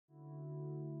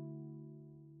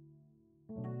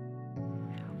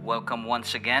Welcome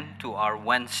once again to our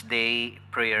Wednesday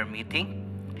prayer meeting.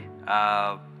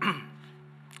 Uh,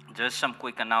 just some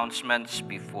quick announcements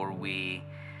before we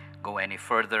go any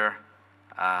further.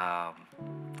 Uh,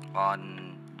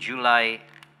 on July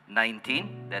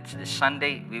 19, that's this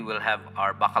Sunday, we will have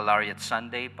our Baccalaureate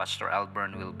Sunday. Pastor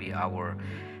Alburn will be our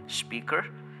speaker.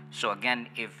 So again,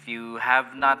 if you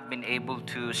have not been able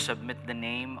to submit the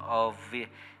name of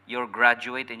your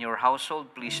graduate in your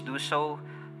household, please do so.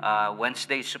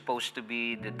 Wednesday is supposed to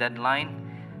be the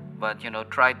deadline, but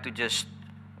try to just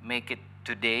make it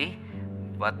today.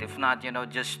 But if not,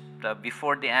 just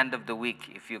before the end of the week,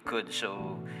 if you could,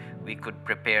 so we could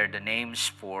prepare the names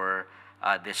for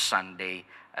this Sunday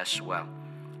as well.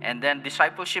 And then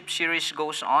discipleship series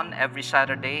goes on every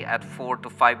Saturday at 4 to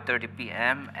 5:30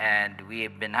 p.m. And we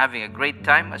have been having a great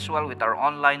time as well with our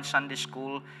online Sunday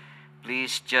school.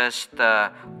 Please just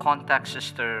contact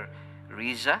Sister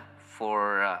Riza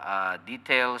for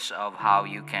details of how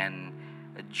you can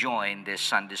join this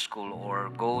Sunday school, or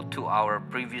go to our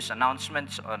previous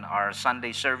announcements on our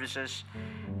Sunday services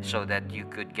so that you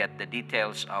could get the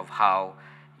details of how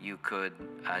you could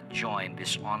join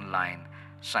this online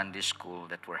Sunday school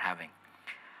that we're having.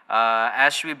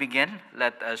 As we begin,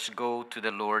 let us go to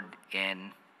the Lord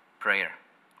in prayer.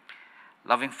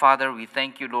 Loving Father, we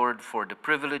thank you, Lord, for the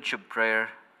privilege of prayer.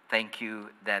 Thank you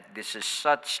that this is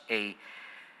such a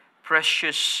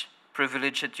precious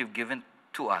privilege that you've given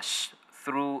to us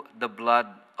through the blood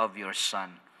of your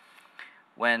Son.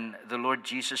 When the Lord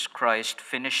Jesus Christ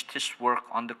finished his work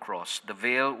on the cross, the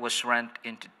veil was rent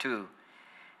into two,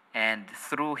 and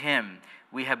through him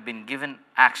we have been given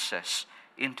access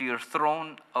into your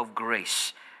throne of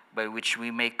grace, by which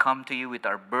we may come to you with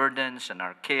our burdens and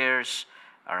our cares,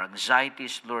 our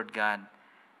anxieties, Lord God,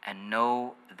 and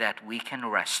know that we can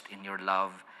rest in your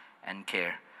love and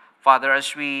care. Father,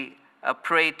 as we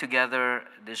pray together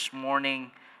this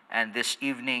morning and this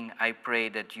evening, I pray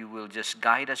that you will just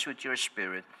guide us with your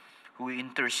Spirit, who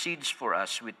intercedes for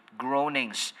us with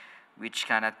groanings which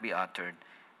cannot be uttered,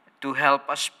 to help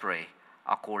us pray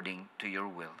according to your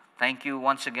will. Thank you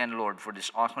once again, Lord, for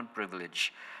this awesome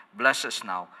privilege. Bless us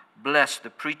now. Bless the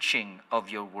preaching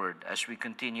of your word as we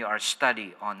continue our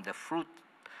study on the fruit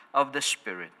of the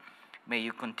Spirit. May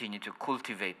you continue to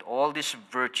cultivate all these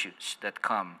virtues that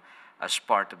come as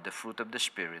part of the fruit of the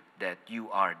Spirit that you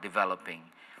are developing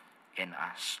in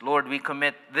us. Lord, we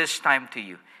commit this time to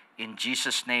you. In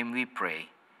Jesus' name we pray.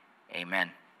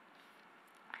 Amen.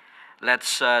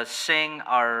 Let's sing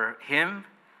our hymn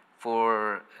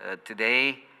for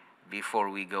today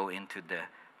before we go into the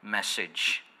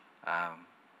message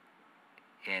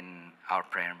in our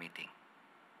prayer meeting.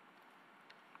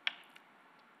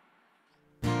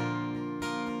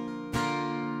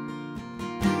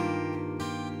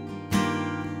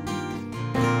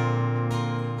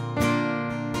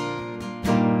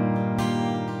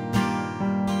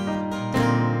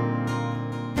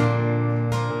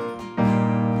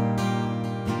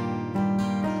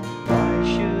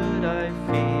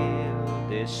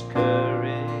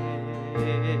 Discouraged,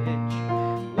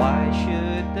 why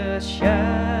should the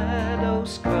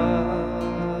shadows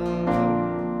come?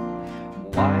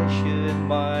 Why should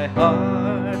my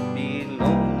heart be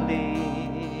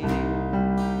lonely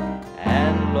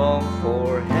and long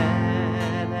for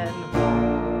heaven and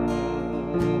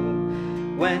home,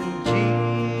 when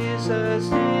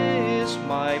Jesus is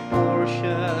my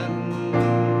portion,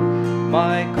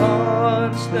 my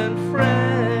constant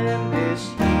friend is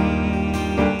He.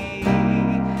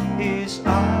 His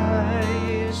eye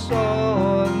is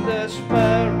on the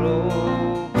sparrow,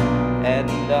 and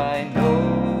I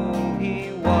know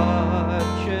He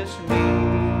watches me.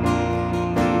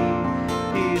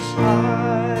 His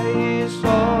eye is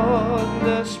on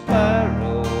the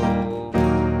sparrow,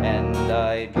 and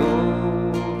I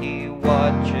know He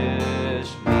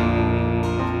watches me.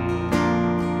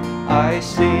 I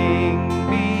sing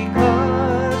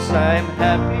because I'm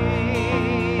happy.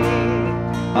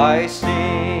 I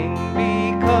sing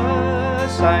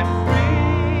because I'm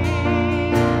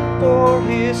free, for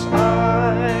His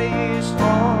eye is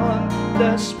on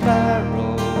the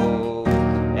sparrow,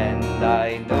 and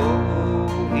I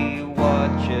know He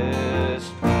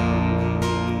watches me.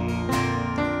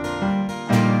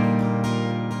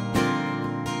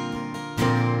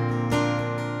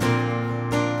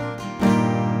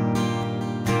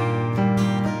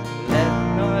 Let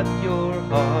not your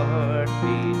heart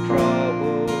be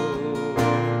troubled.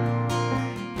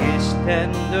 His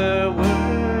tender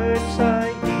words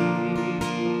I hear,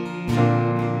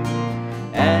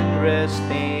 and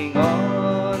resting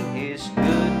on His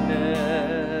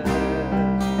goodness,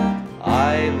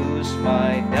 I lose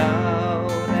my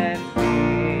doubt and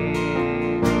fear.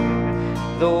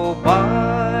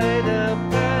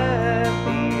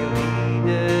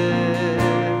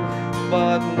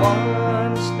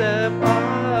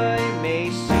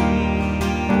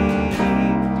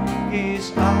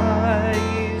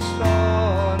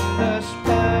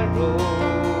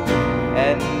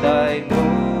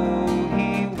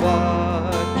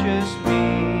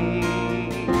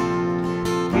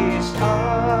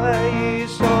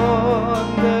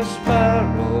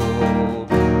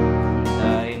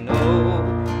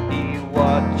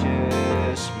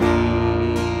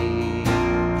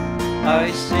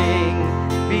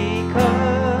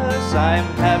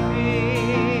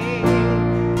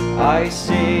 I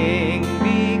sing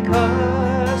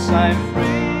because I'm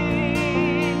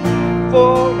free,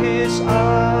 for his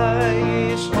eye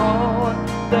is on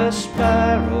the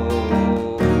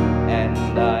sparrow,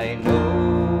 and I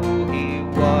know he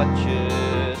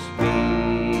watches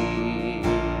me.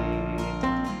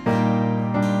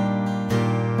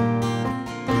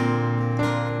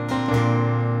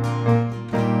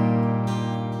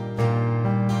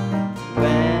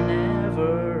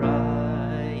 Whenever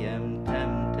I am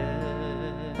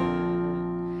tempted,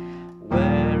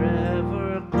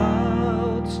 wherever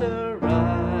clouds arise,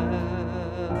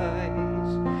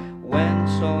 when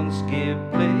songs give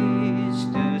place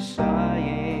to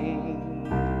sighing,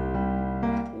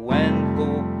 when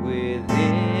hope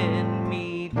within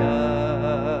me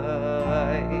dies,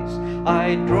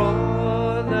 I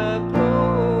draw the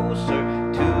closer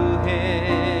to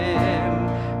him.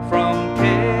 From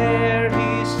care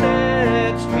he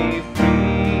sets me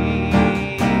free.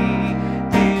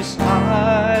 His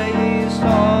eye is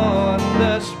on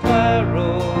the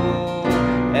sparrow,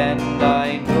 and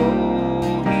I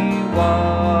know he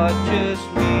watches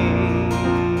me.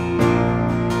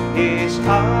 His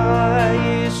eye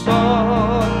is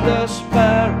on the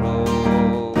sparrow,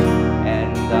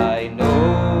 and I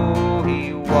know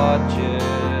he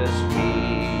watches me.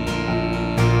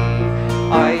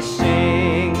 I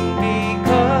sing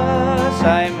because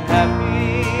I'm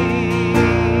happy.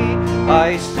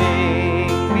 I sing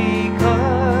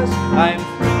because I'm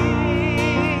free,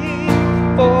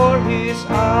 for his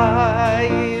eye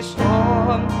is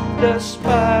on the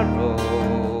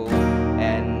sparrow,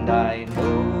 and I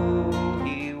know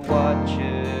he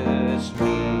watches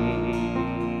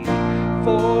me.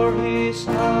 For his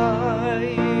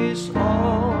eye is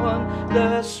on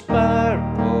the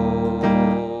sparrow,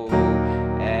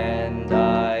 and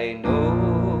I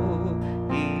know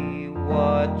he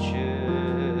watches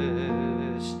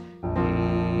me.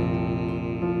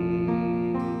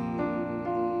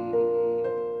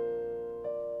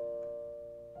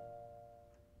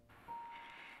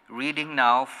 Reading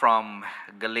now from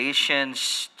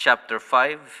Galatians chapter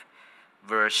 5,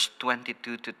 verse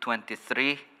 22 to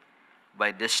 23.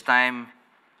 By this time,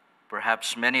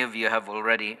 perhaps many of you have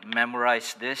already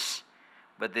memorized this,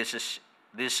 but these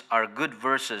are good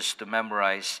verses to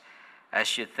memorize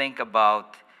as you think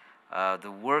about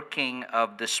the working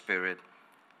of the Spirit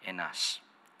in us.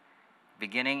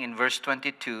 Beginning in verse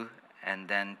 22 and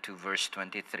then to verse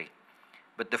 23.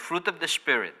 But the fruit of the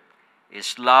Spirit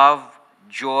is love,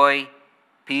 joy,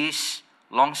 peace,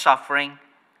 long-suffering,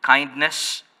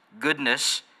 kindness,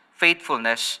 goodness,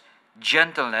 faithfulness,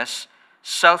 gentleness,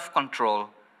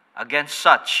 self-control. Against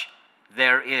such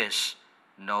there is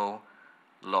no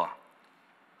law.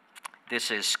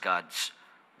 This is God's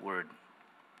word.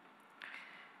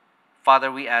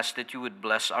 Father, we ask that you would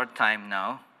bless our time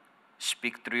now.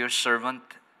 Speak through your servant.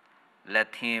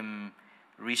 Let him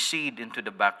recede into the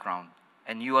background.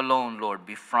 And you alone, Lord,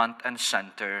 be front and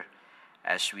center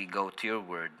as we go to your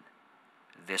word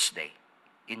this day.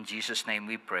 In Jesus' name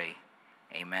we pray.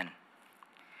 Amen.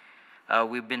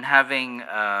 We've been having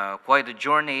quite a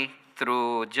journey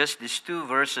through just these two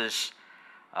verses,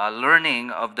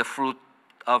 learning of the fruit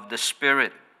of the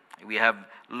Spirit. We have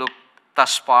looked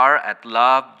thus far at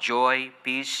love, joy,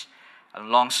 peace, and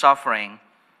long-suffering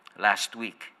last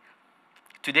week.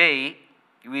 Today,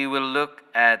 we will look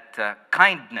at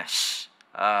kindness,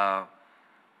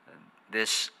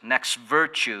 this next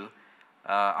virtue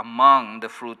among the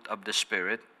fruit of the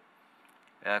Spirit.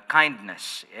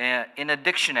 Kindness. In a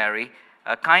dictionary,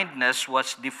 kindness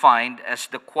was defined as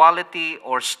the quality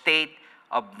or state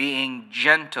of being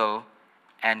gentle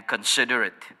and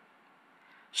considerate.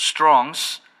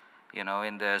 Strong's, in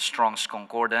the Strong's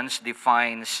Concordance,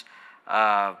 defines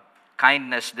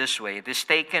kindness this way. It is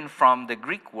taken from the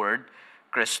Greek word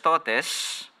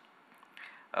Christotes,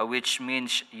 which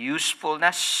means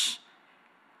usefulness.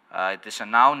 It is a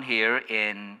noun here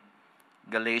in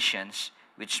Galatians,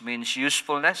 which means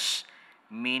usefulness,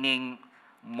 meaning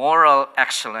moral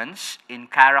excellence in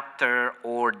character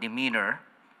or demeanor,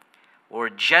 or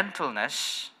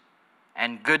gentleness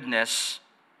and goodness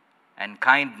and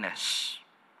kindness.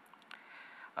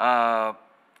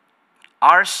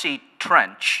 R.C.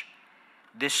 Trench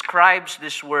describes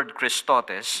this word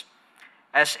Christotes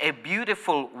as a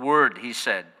beautiful word, he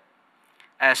said,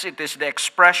 as it is the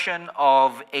expression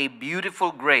of a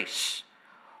beautiful grace,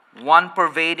 one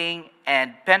pervading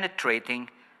and penetrating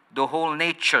the whole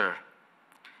nature,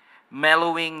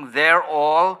 mellowing there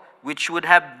all which would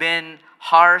have been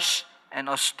harsh and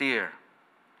austere.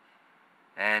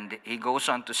 And he goes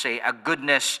on to say, a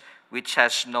goodness which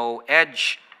has no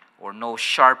edge or no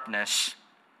sharpness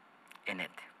in it.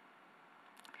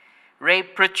 Ray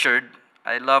Pritchard,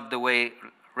 I love the way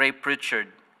Ray Pritchard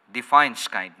defines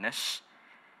kindness.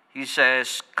 He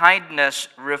says, kindness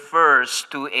refers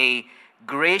to a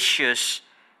gracious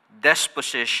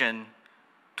disposition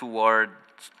toward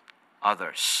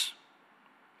others.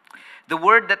 The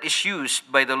word that is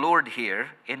used by the Lord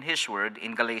here in His Word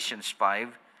in Galatians 5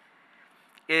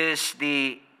 is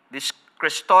this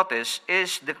Christotes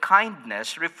is the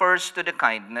kindness, refers to the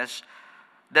kindness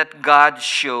that God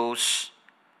shows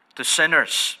to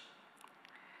sinners.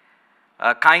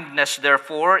 Kindness,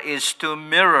 therefore, is to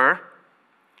mirror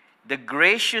the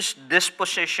gracious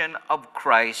disposition of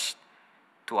Christ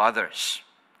to others.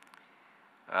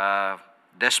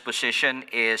 Disposition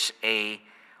is a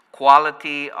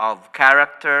quality of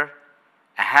character,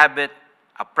 a habit,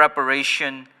 a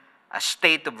preparation, a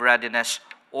state of readiness,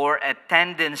 or a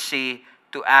tendency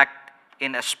to act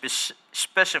in a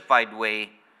specified way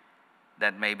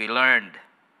that may be learned.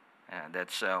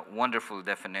 That's a wonderful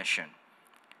definition.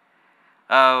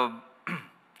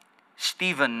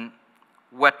 Stephen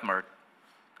Whitmer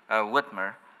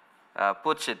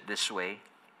puts it this way: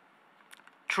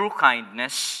 true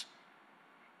kindness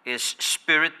is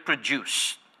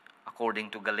spirit-produced, according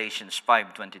to Galatians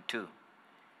 5:22.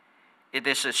 It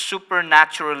is a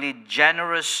supernaturally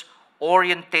generous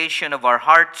orientation of our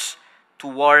hearts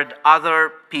toward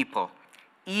other people,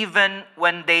 even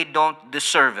when they don't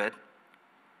deserve it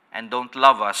and don't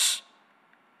love us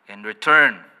in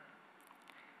return.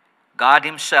 God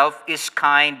Himself is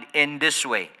kind in this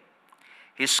way.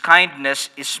 His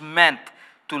kindness is meant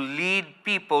to lead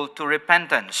people to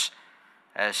repentance,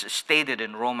 as stated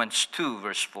in Romans 2,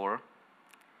 verse 4,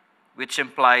 which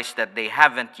implies that they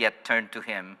haven't yet turned to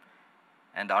Him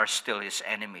and are still His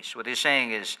enemies. What he's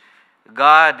saying is,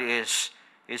 God is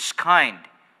kind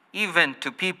even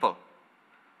to people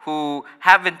who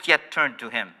haven't yet turned to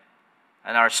Him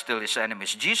and are still His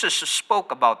enemies. Jesus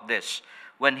spoke about this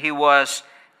when He was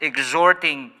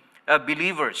exhorting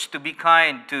believers to be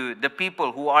kind to the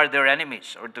people who are their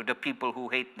enemies, or to the people who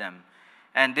hate them.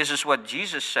 And this is what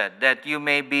Jesus said, that you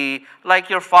may be like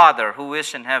your Father who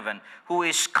is in heaven, who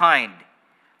is kind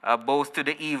both to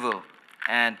the evil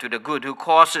and to the good, who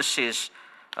causes His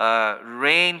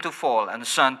rain to fall and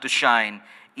sun to shine,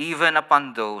 even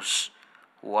upon those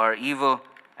who are evil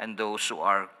and those who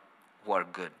are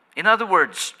good. In other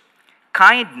words,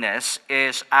 kindness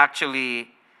is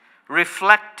actually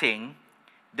reflecting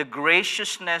the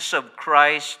graciousness of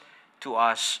Christ to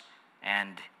us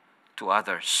and to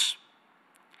others.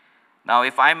 Now,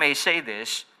 if I may say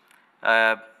this,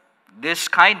 this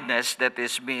kindness that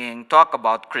is being talked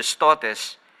about,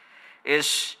 Christotes,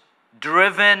 is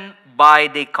driven by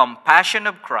the compassion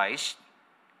of Christ.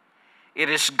 It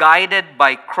is guided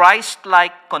by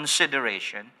Christ-like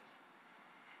consideration,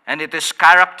 and it is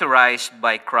characterized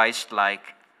by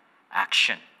Christ-like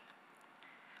action.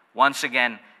 Once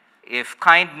again, if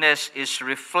kindness is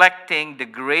reflecting the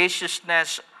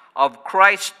graciousness of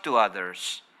Christ to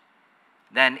others,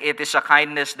 then it is a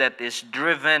kindness that is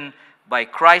driven by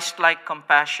Christ-like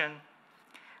compassion,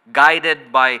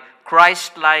 guided by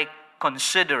Christ-like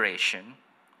consideration,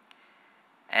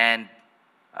 and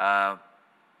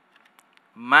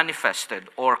manifested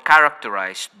or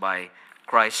characterized by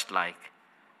Christ-like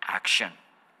action.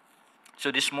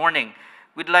 So this morning,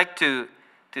 we'd like to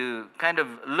kind of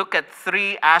look at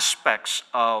three aspects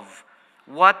of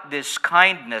what this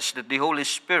kindness that the Holy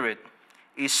Spirit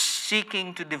is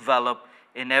seeking to develop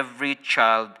in every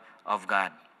child of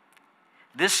God.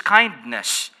 This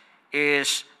kindness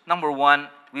is, number one,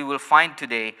 we will find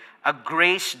today, a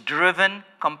grace-driven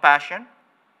compassion,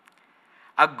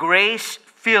 a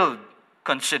grace-filled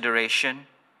consideration,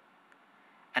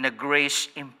 and a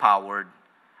grace-empowered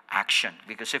action.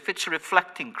 Because if it's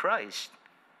reflecting Christ,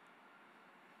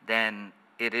 then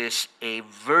it is a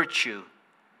virtue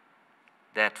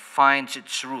that finds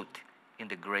its root in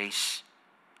the grace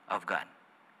of God.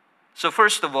 So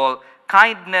first of all,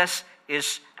 kindness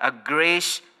is a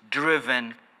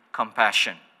grace-driven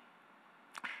compassion.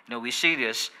 You know, we see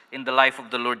this in the life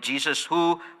of the Lord Jesus,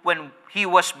 who, when He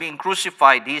was being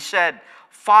crucified, He said,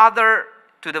 Father,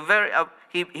 to the very,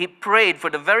 he prayed for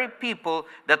the very people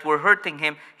that were hurting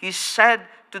Him. He said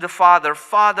to the Father,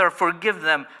 Father, forgive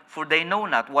them, for they know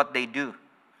not what they do.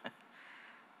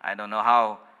 I don't know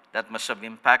how that must have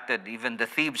impacted even the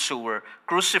thieves who were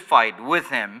crucified with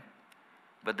Him.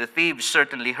 But the thieves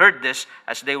certainly heard this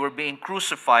as they were being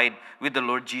crucified with the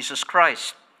Lord Jesus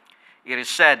Christ. It is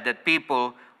said that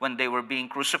people, when they were being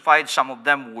crucified, some of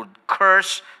them would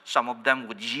curse, some of them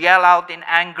would yell out in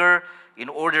anger in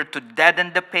order to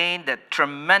deaden the pain, that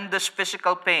tremendous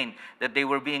physical pain that they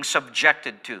were being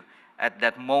subjected to at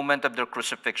that moment of their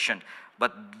crucifixion.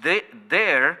 But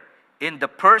there, in the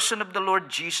person of the Lord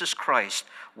Jesus Christ,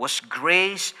 was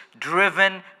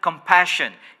grace-driven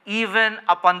compassion, even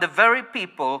upon the very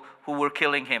people who were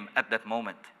killing him at that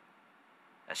moment.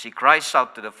 As he cries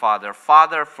out to the Father,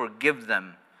 "Father, forgive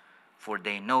them, for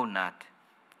they know not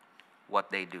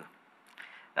what they do."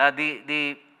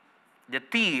 The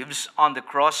thieves on the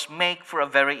cross make for a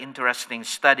very interesting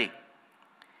study.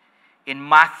 In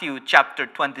Matthew chapter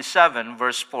 27,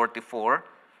 verse 44,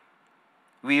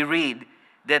 we read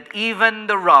that even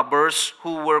the robbers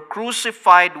who were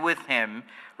crucified with him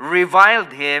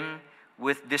reviled him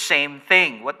with the same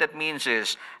thing. What that means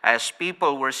is, as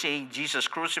people were seeing Jesus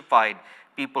crucified,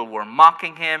 people were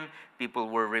mocking him, people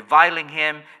were reviling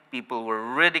him, people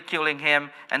were ridiculing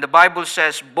him. And the Bible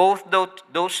says both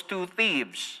those two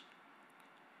thieves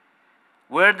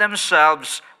were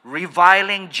themselves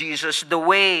reviling Jesus the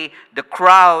way the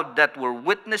crowd that were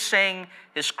witnessing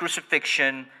his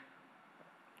crucifixion,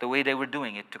 the way they were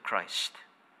doing it to Christ.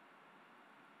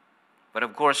 But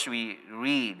of course, we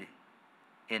read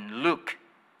in Luke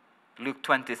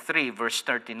 23, verse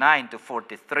 39 to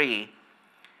 43,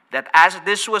 that as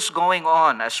this was going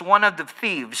on, as one of the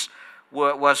thieves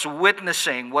was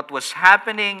witnessing what was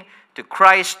happening to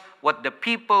Christ, what the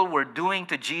people were doing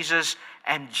to Jesus,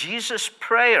 and Jesus'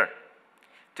 prayer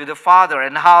to the Father,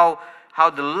 and how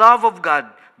the love of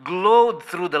God glowed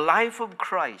through the life of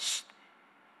Christ,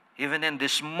 even in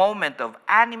this moment of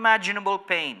unimaginable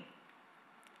pain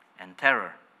and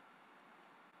terror.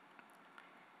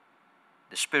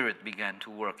 The Spirit began to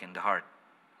work in the heart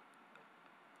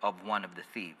of one of the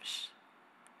thieves.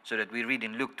 So that we read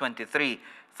in Luke 23,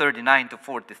 39 to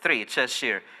 43, it says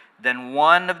here, "Then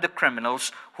one of the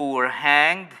criminals who were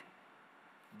hanged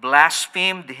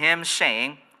blasphemed him,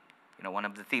 saying," one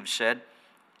of the thieves said,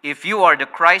 "If you are the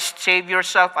Christ, save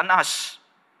yourself and us."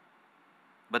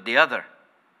 But the other,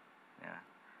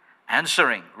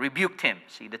 answering, rebuked him.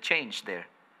 See the change there.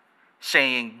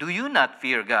 Saying, "Do you not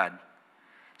fear God,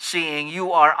 seeing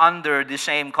you are under the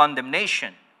same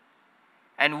condemnation?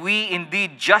 And we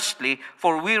indeed justly,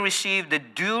 for we receive the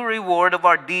due reward of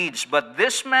our deeds. But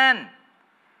this man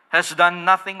has done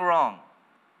nothing wrong."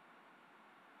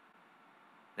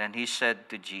 Then he said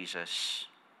to Jesus,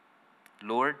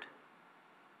 "Lord,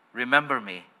 remember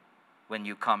me when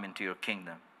you come into your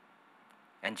kingdom."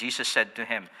 And Jesus said to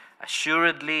him,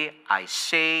 "Assuredly, I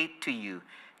say to you,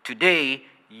 today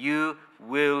you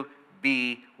will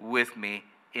be with me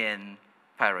in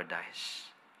paradise."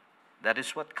 That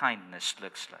is what kindness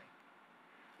looks like.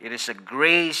 It is a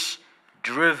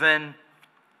grace-driven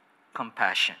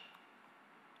compassion,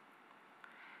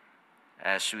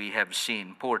 as we have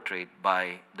seen portrayed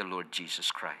by the Lord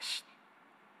Jesus Christ.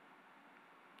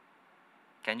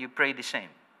 Can you pray the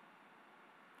same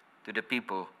to the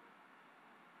people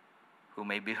who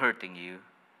may be hurting you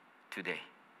today?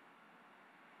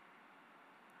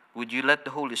 Would you let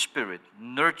the Holy Spirit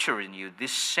nurture in you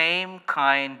this same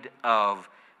kind of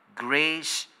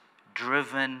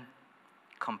grace-driven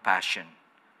compassion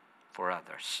for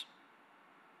others?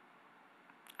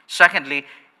 Secondly,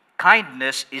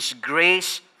 kindness is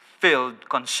grace-filled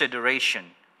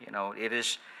consideration. It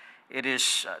is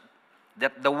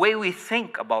that the way we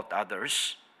think about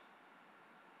others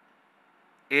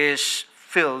is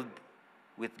filled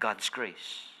with God's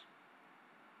grace.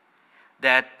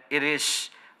 That it is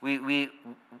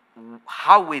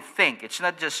how we think. It's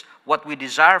not just what we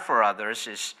desire for others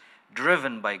is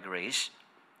driven by grace,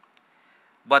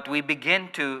 but we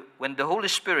begin to, when the Holy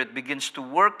Spirit begins to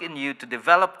work in you to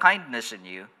develop kindness in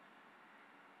you,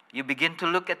 you begin to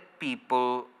look at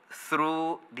people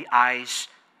through the eyes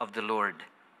of the Lord,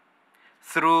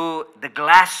 through the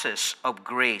glasses of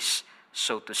grace,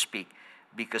 so to speak,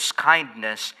 because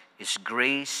kindness is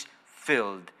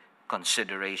grace-filled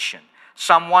consideration.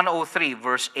 Psalm 103,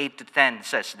 verse 8 to 10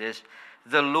 says this,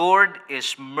 "The Lord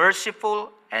is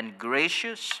merciful and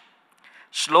gracious,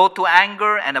 slow to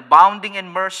anger and abounding in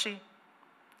mercy.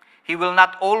 He will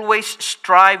not always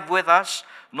strive with us,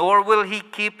 nor will he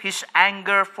keep his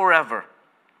anger forever."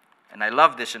 And I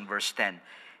love this in verse 10.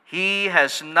 "He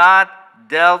has not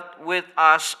dealt with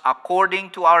us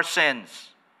according to our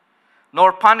sins,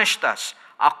 nor punished us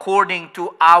according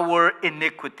to our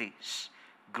iniquities."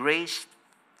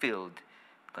 Grace-filled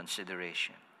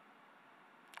consideration.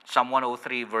 Psalm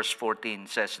 103, verse 14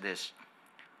 says this,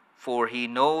 "For he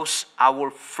knows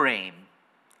our frame.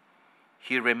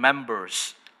 He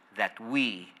remembers that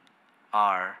we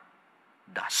are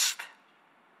dust."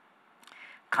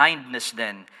 Kindness,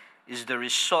 then, is the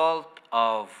result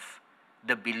of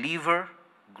the believer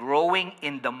growing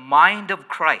in the mind of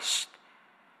Christ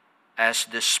as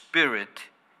the Spirit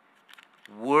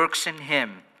works in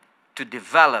him to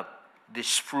develop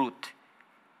this fruit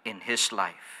in his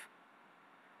life.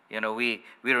 We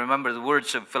remember the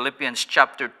words of Philippians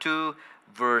chapter 2,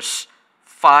 verse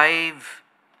 5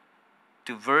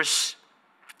 to verse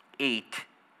 8.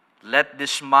 Let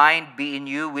this mind be in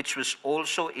you, which was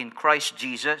also in Christ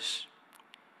Jesus,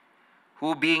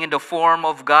 who being in the form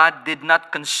of God did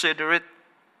not consider it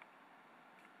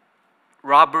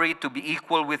robbery to be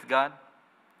equal with God,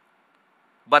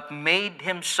 but made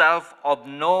himself of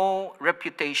no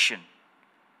reputation.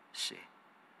 See,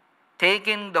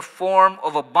 taking the form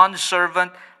of a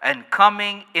bondservant and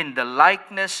coming in the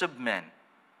likeness of men,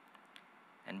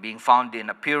 and being found in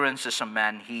appearance as a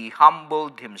man, he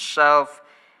humbled himself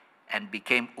and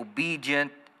became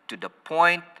obedient to the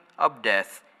point of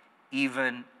death,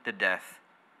 even the death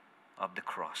of the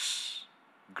cross.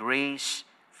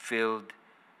 Grace-filled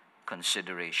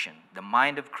consideration. The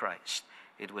mind of Christ.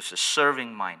 It was a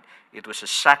serving mind. It was a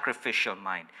sacrificial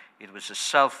mind. It was a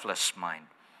selfless mind.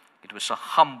 It was a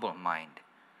humble mind.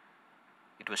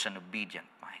 It was an obedient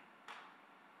mind.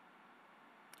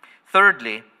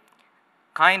 Thirdly,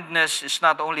 kindness is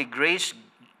not only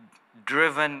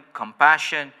grace-driven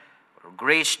compassion or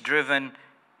grace-driven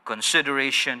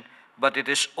consideration, but it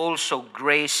is also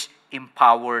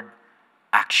grace-empowered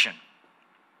action.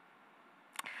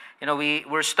 We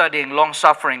were studying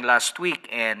long-suffering last week,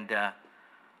 and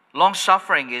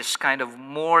long-suffering is kind of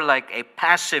more like a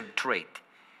passive trait,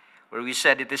 where we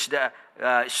said it is the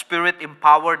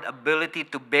spirit-empowered ability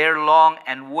to bear long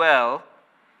and well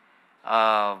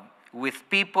with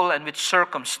people and with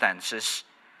circumstances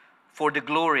for the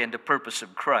glory and the purpose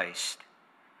of Christ.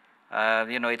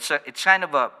 It's kind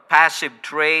of a passive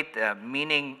trait,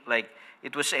 meaning like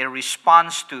it was a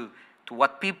response to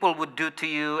what people would do to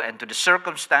you and to the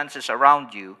circumstances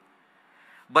around you.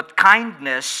 But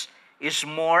kindness is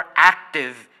more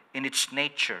active in its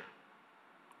nature.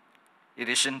 It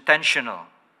is intentional.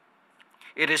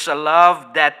 It is a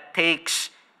love that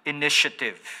takes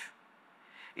initiative.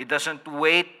 It doesn't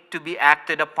wait to be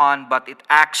acted upon, but it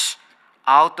acts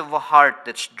out of a heart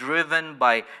that's driven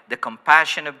by the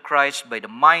compassion of Christ, by the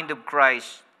mind of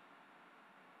Christ.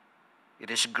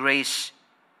 It is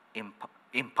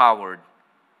grace-empowered,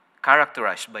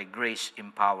 characterized by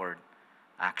grace-empowered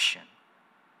action.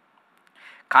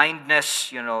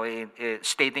 Kindness,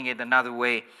 stating it another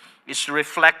way, is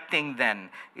reflecting then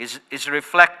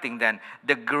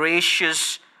the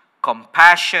gracious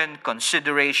compassion,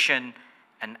 consideration,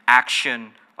 and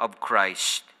action of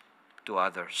Christ to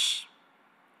others.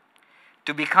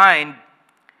 To be kind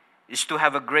is to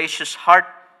have a gracious heart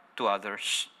to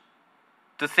others,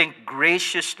 to think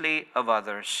graciously of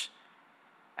others,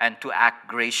 and to act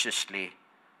graciously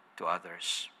to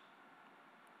others.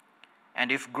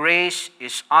 And if grace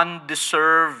is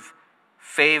undeserved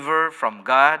favor from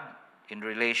God in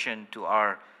relation to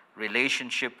our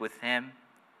relationship with Him,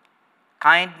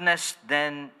 kindness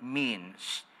then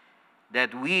means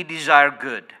that we desire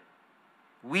good,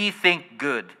 we think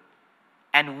good,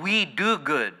 and we do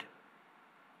good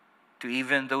to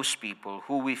even those people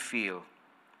who we feel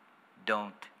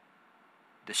don't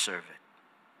deserve it.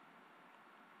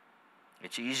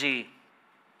 It's easy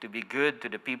to be good to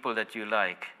the people that you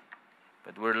like,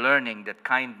 but we're learning that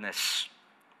kindness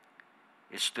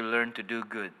is to learn to do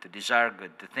good, to desire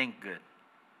good, to think good,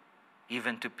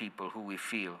 even to people who we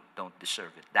feel don't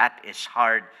deserve it. That is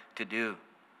hard to do.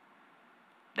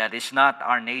 That is not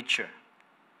our nature.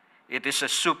 It is a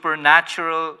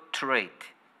supernatural trait.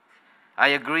 I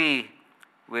agree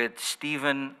with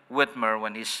Stephen Whitmer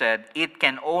when he said, it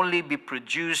can only be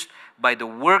produced by the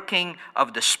working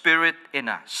of the Spirit in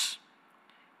us.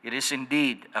 It is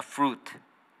indeed a fruit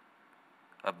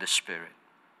of the Spirit.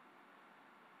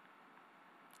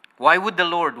 Why would the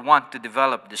Lord want to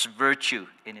develop this virtue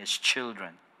in His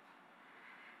children?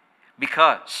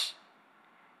 Because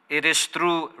it is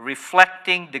through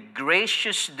reflecting the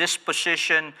gracious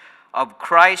disposition of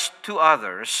Christ to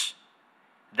others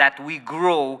that we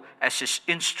grow as His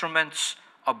instruments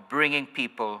of bringing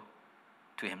people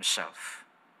to Himself.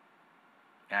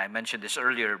 And I mentioned this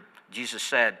earlier. Jesus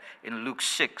said in Luke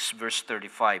 6, verse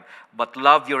 35, "But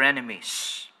love your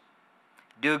enemies,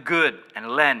 do good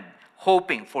and lend,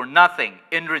 hoping for nothing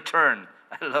in return."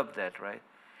 I love that, right?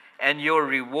 "And your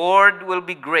reward will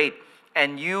be great,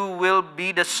 and you will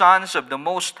be the sons of the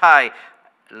Most High."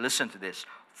 Listen to this.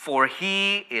 "For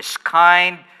He is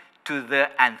kind to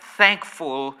the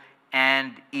unthankful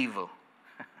and evil."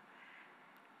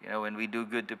 When we do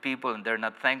good to people and they're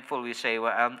not thankful, we say,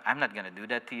 well, I'm not going to do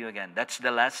that to you again. That's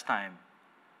the last time.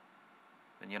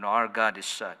 And our God is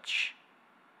such.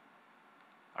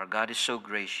 Our God is so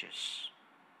gracious.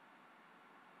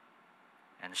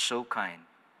 and so kind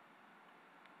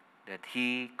that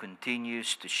He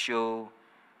continues to show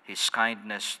His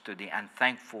kindness to the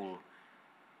unthankful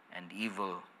and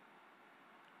evil,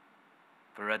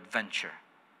 peradventure,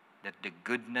 that the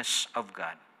goodness of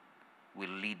God will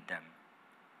lead them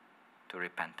to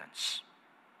repentance.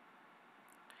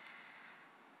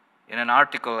 In an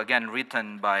article, again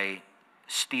written by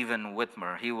Stephen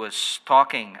Whitmer, he was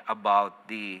talking about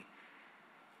the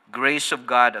grace of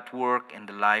God at work in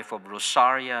the life of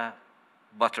Rosaria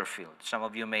Butterfield. Some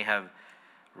of you may have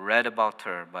read about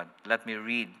her, but let me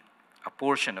read a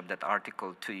portion of that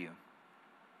article to you.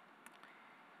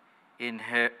 In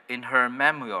her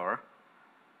memoir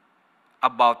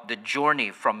about the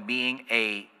journey from being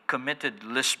a committed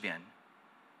lesbian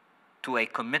to a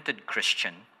committed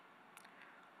Christian,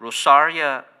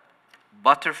 Rosaria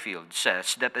Butterfield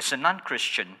says that as a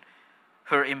non-Christian,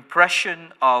 her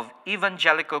impression of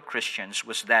evangelical Christians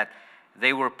was that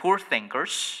they were poor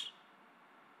thinkers,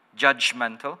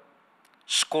 judgmental,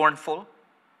 scornful,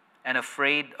 and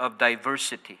afraid of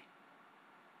diversity.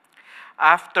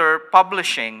 After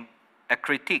publishing a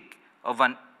critique of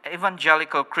an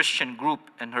evangelical Christian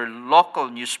group in her local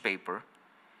newspaper,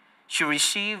 she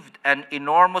received an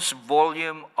enormous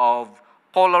volume of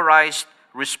polarized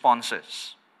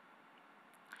responses.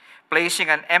 Placing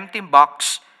an empty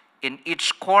box in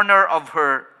each corner of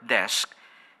her desk,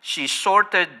 she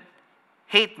sorted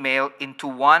hate mail into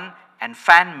one and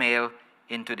fan mail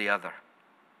into the other.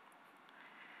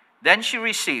 Then she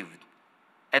received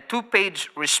a 2-page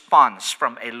response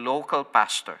from a local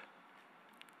pastor.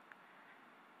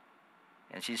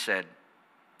 And she said,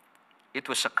 it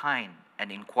was a kind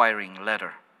and inquiring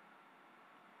letter.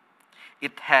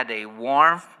 It had a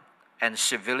warmth and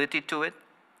civility to it,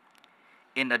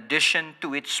 in addition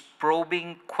to its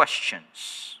probing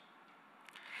questions.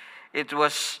 It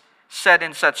was said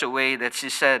in such a way that she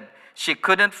said she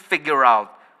couldn't figure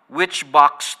out which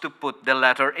box to put the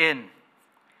letter in.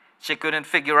 She couldn't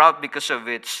figure out, because of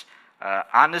its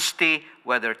honesty,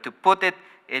 whether to put it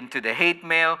into the hate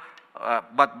mail,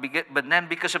 but then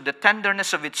because of the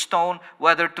tenderness of its tone,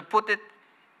 whether to put it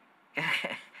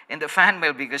in the fan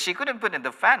mail, because she couldn't put it in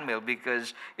the fan mail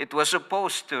because it was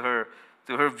opposed to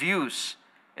her views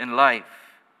in life.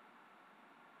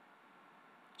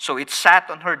 So it sat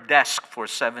on her desk for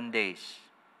 7 days.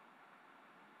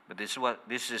 But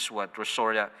this is what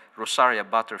Rosaria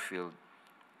Butterfield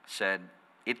said.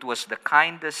 It was the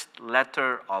kindest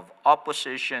letter of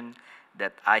opposition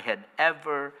that I had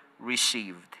ever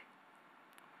received.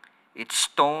 Its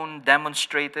tone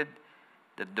demonstrated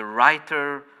that the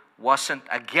writer wasn't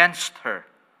against her,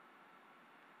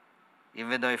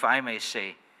 even though, if I may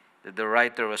say, that the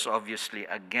writer was obviously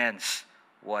against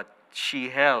what she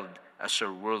held as her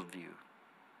worldview.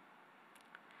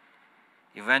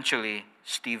 Eventually,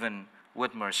 Stephen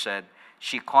Whitmer said,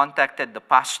 she contacted the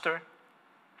pastor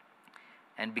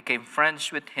and became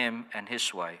friends with him and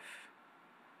his wife.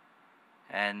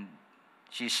 And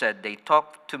she said, they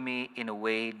talked to me in a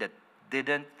way that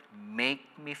didn't make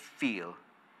me feel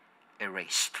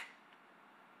erased.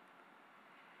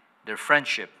 Their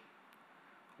friendship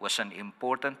was an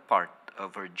important part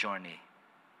of her journey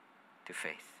to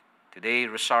faith. Today,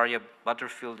 Rosaria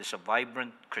Butterfield is a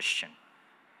vibrant Christian,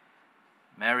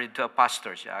 married to a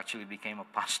pastor. She actually became a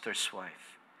pastor's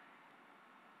wife.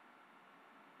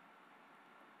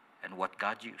 And what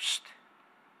God used,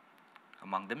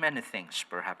 among the many things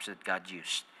perhaps that God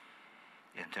used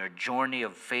in her journey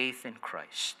of faith in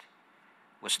Christ,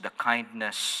 was the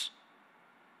kindness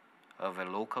of a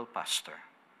local pastor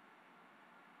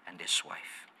and his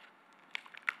wife.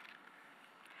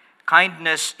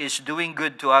 Kindness is doing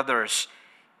good to others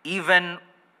even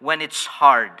when it's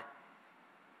hard,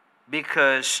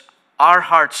 because our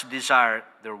hearts desire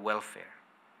their welfare.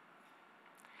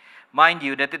 Mind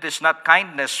you that it is not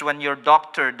kindness when your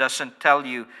doctor doesn't tell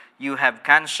you you have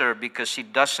cancer because he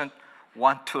doesn't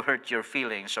want to hurt your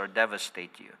feelings or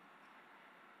devastate you.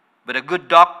 But a good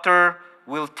doctor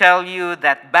will tell you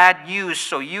that bad news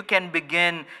so you can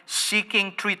begin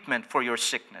seeking treatment for your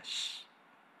sickness.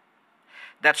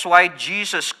 That's why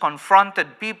Jesus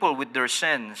confronted people with their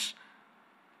sins,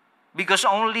 because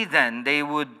only then they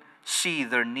would see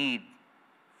their need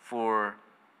for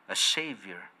a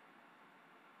Savior.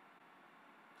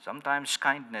 Sometimes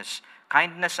kindness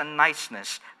and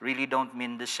niceness really don't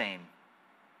mean the same.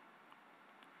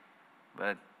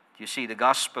 But you see, the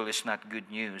gospel is not good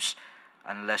news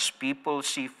unless people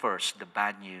see first the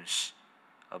bad news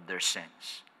of their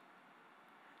sins.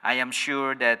 I am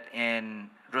sure that in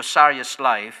Rosaria's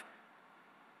life,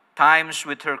 times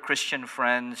with her Christian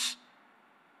friends,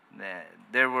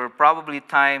 there were probably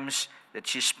times that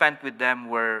she spent with them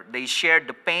where they shared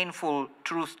the painful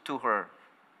truth to her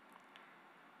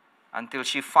until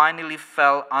she finally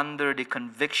fell under the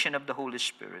conviction of the Holy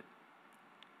Spirit,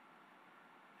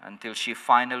 until she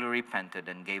finally repented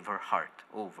and gave her heart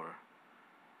over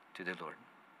to the Lord.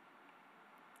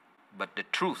 But the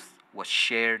truth was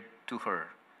shared to her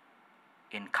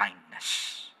in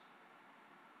kindness,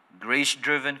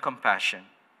 grace-driven compassion,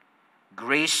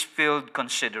 grace-filled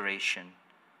consideration,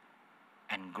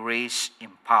 and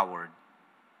grace-empowered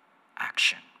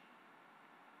action.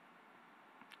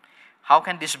 How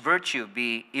can this virtue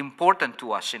be important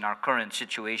to us in our current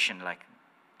situation like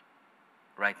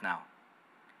right now?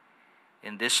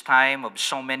 In this time of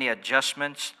so many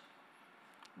adjustments,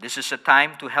 this is a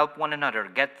time to help one another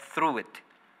get through it,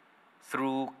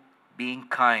 through being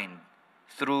kind,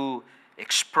 through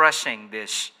expressing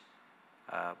this,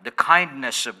 the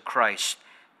kindness of Christ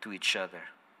to each other.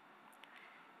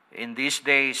 In these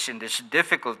days, in these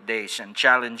difficult days and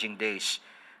challenging days,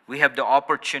 we have the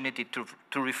opportunity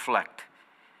to reflect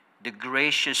the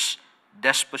gracious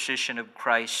disposition of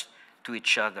Christ to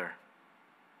each other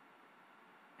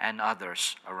and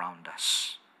others around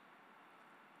us.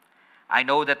 I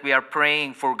know that we are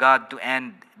praying for God to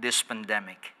end this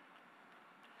pandemic,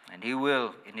 and He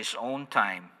will in His own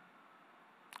time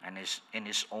and in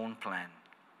His own plan.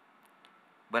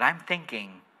 But I'm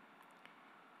thinking,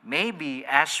 maybe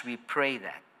as we pray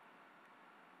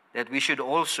that we should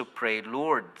also pray,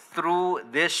 Lord, through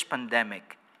this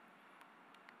pandemic,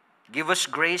 give us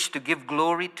grace to give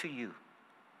glory to You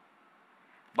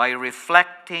by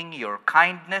reflecting Your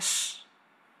kindness,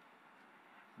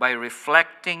 by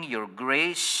reflecting Your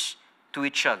grace to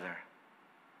each other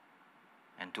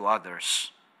and to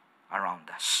others around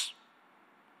us.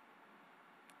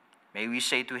 May we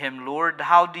say to Him, Lord,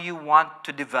 how do You want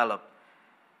to develop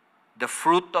the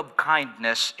fruit of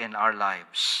kindness in our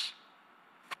lives?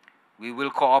 We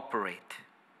will cooperate.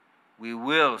 We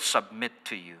will submit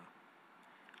to You.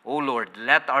 O Lord,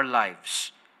 let our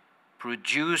lives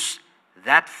produce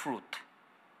that fruit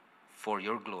for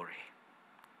Your glory.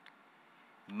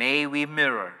 May we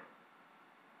mirror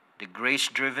the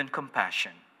grace-driven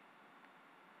compassion,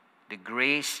 the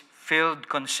grace-filled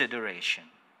consideration,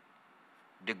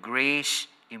 the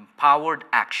grace-empowered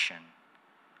action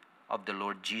of the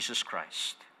Lord Jesus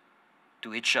Christ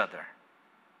to each other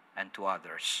and to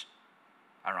others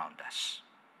around us.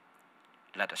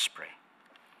 Let us pray.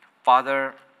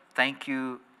 Father, thank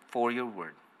You for Your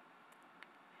word.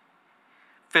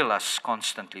 Fill us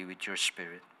constantly with Your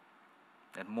Spirit,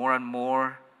 that more and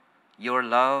more Your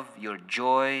love, Your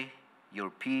joy, Your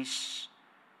peace,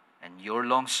 and Your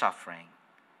long-suffering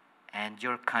and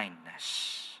Your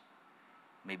kindness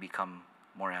may become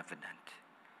more evident.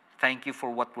 Thank You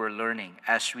for what we're learning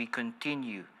as we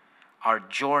continue our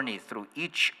journey through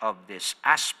each of these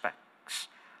aspects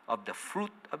of the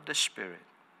fruit of the Spirit.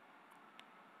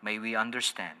 May we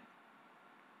understand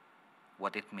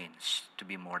what it means to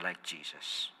be more like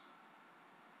Jesus.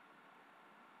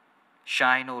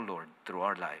 Shine, O Lord, through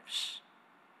our lives.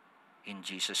 In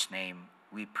Jesus' name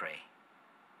we pray.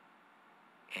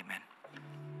 Amen.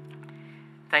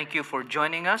 Thank you for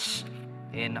joining us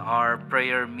in our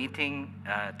prayer meeting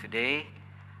today.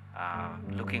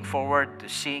 Looking forward to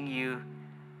seeing you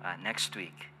next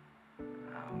week,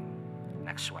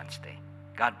 next Wednesday.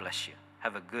 God bless you.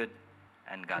 Have a good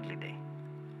and godly day.